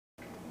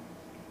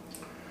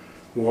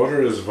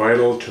Water is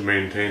vital to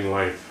maintain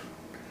life.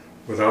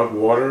 Without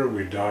water,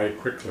 we die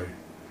quickly.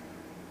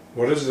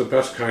 What is the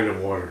best kind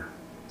of water?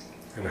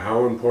 And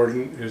how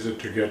important is it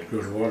to get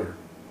good water?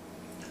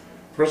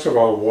 First of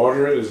all,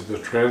 water is the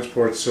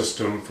transport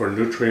system for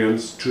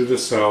nutrients to the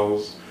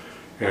cells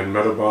and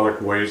metabolic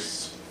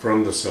wastes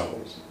from the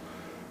cells.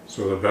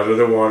 So the better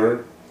the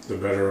water, the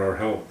better our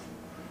health.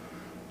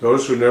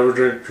 Those who never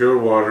drink pure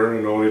water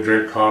and only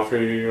drink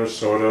coffee or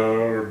soda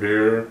or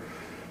beer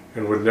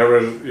and would never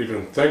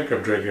even think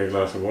of drinking a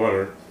glass of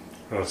water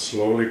are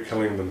slowly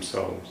killing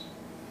themselves.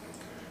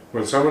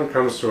 When someone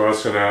comes to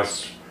us and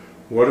asks,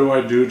 "What do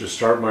I do to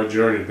start my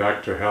journey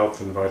back to health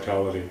and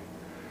vitality?"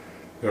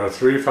 there are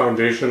 3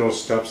 foundational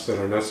steps that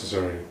are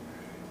necessary.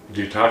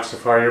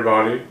 Detoxify your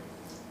body,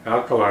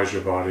 alkalize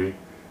your body,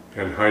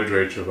 and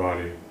hydrate your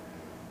body,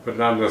 but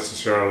not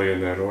necessarily in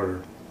that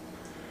order.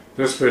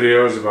 This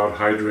video is about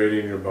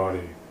hydrating your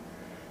body.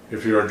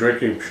 If you are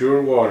drinking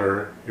pure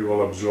water, you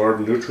will absorb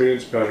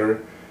nutrients better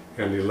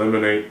and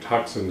eliminate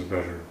toxins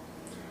better.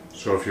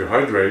 So if you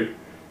hydrate,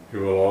 you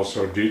will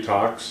also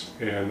detox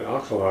and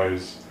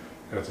alkalize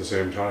at the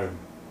same time.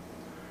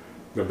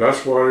 The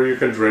best water you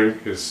can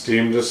drink is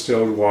steam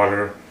distilled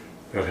water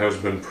that has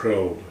been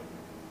prilled.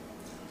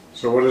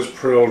 So what is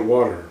prilled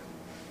water?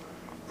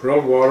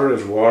 Prilled water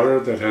is water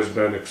that has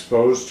been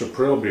exposed to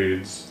prill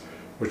beads,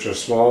 which are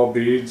small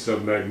beads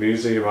of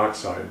magnesium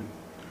oxide.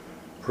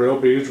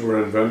 Prill beads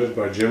were invented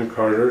by Jim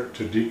Carter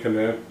to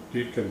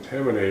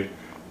decontaminate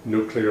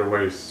nuclear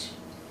wastes.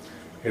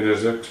 In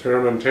his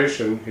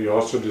experimentation, he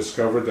also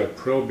discovered that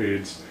prill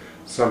beads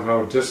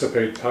somehow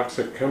dissipate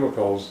toxic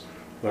chemicals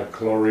like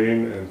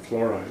chlorine and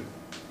fluoride.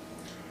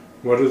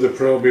 What do the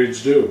prill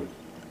beads do?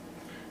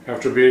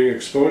 After being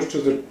exposed to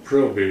the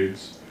prill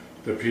beads,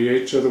 the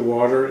pH of the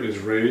water is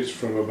raised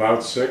from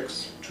about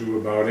 6 to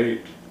about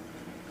 8.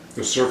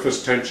 The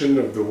surface tension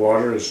of the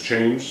water is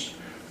changed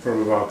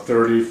from about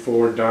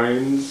 34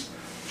 dynes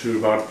to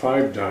about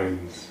 5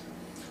 dynes,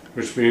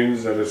 which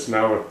means that it's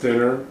now a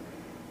thinner,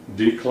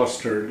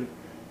 declustered,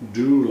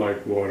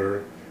 dew-like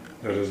water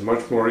that is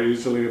much more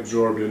easily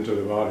absorbed into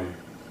the body.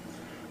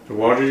 The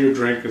water you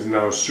drink is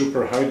now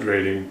super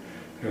hydrating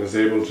and is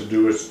able to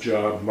do its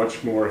job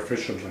much more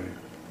efficiently.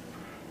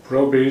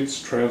 Prill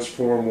beads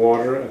transform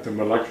water at the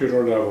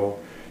molecular level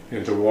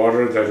into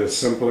water that is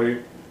simply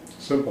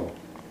simple.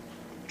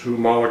 2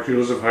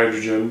 molecules of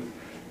hydrogen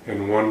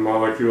and 1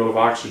 molecule of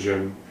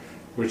oxygen,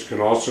 which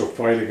can also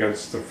fight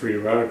against the free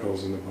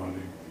radicals in the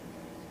body.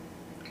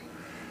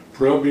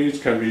 Prill beads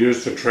can be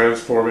used to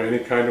transform any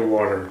kind of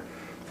water,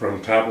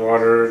 from tap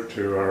water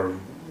to our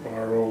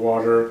RO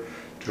water,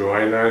 to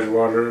ionized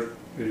water,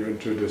 even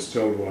to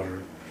distilled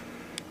water.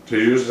 To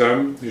use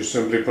them, you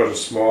simply put a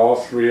small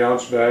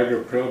 3-ounce bag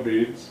of prill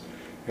beads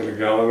in a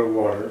gallon of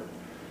water,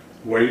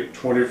 wait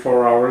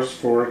 24 hours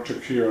for it to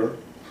cure,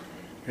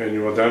 and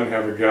you will then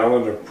have a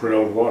gallon of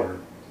prilled water.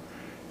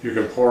 You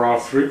can pour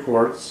off 3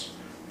 quarts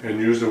and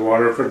use the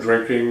water for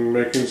drinking,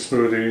 making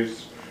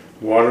smoothies,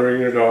 watering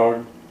your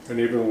dog,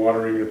 and even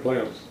watering your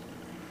plants.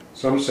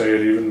 Some say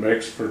it even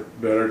makes for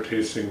better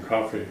tasting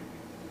coffee.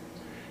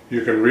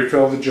 You can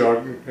refill the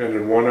jug, and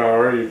in 1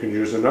 hour you can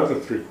use another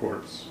 3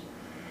 quarts.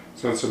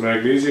 Since the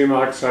magnesium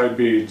oxide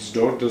beads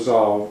don't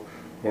dissolve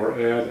or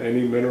add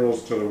any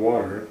minerals to the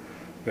water,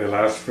 they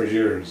last for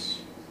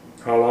years.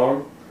 How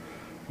long?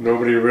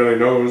 Nobody really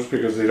knows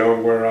because they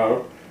don't wear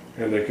out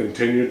and they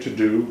continue to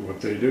do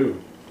what they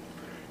do.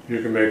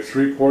 You can make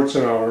 3 quarts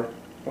an hour,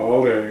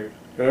 all day,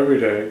 every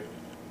day,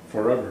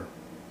 forever.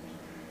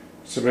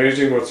 It's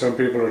amazing what some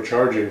people are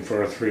charging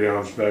for a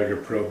 3-ounce bag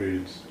of prill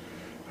beads.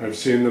 I've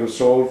seen them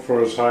sold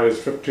for as high as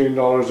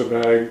 $15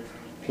 a bag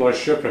plus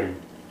shipping.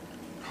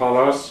 Call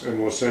us and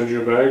we'll send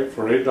you a bag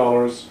for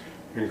 $8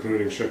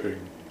 including shipping.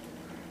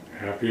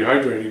 Happy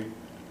hydrating!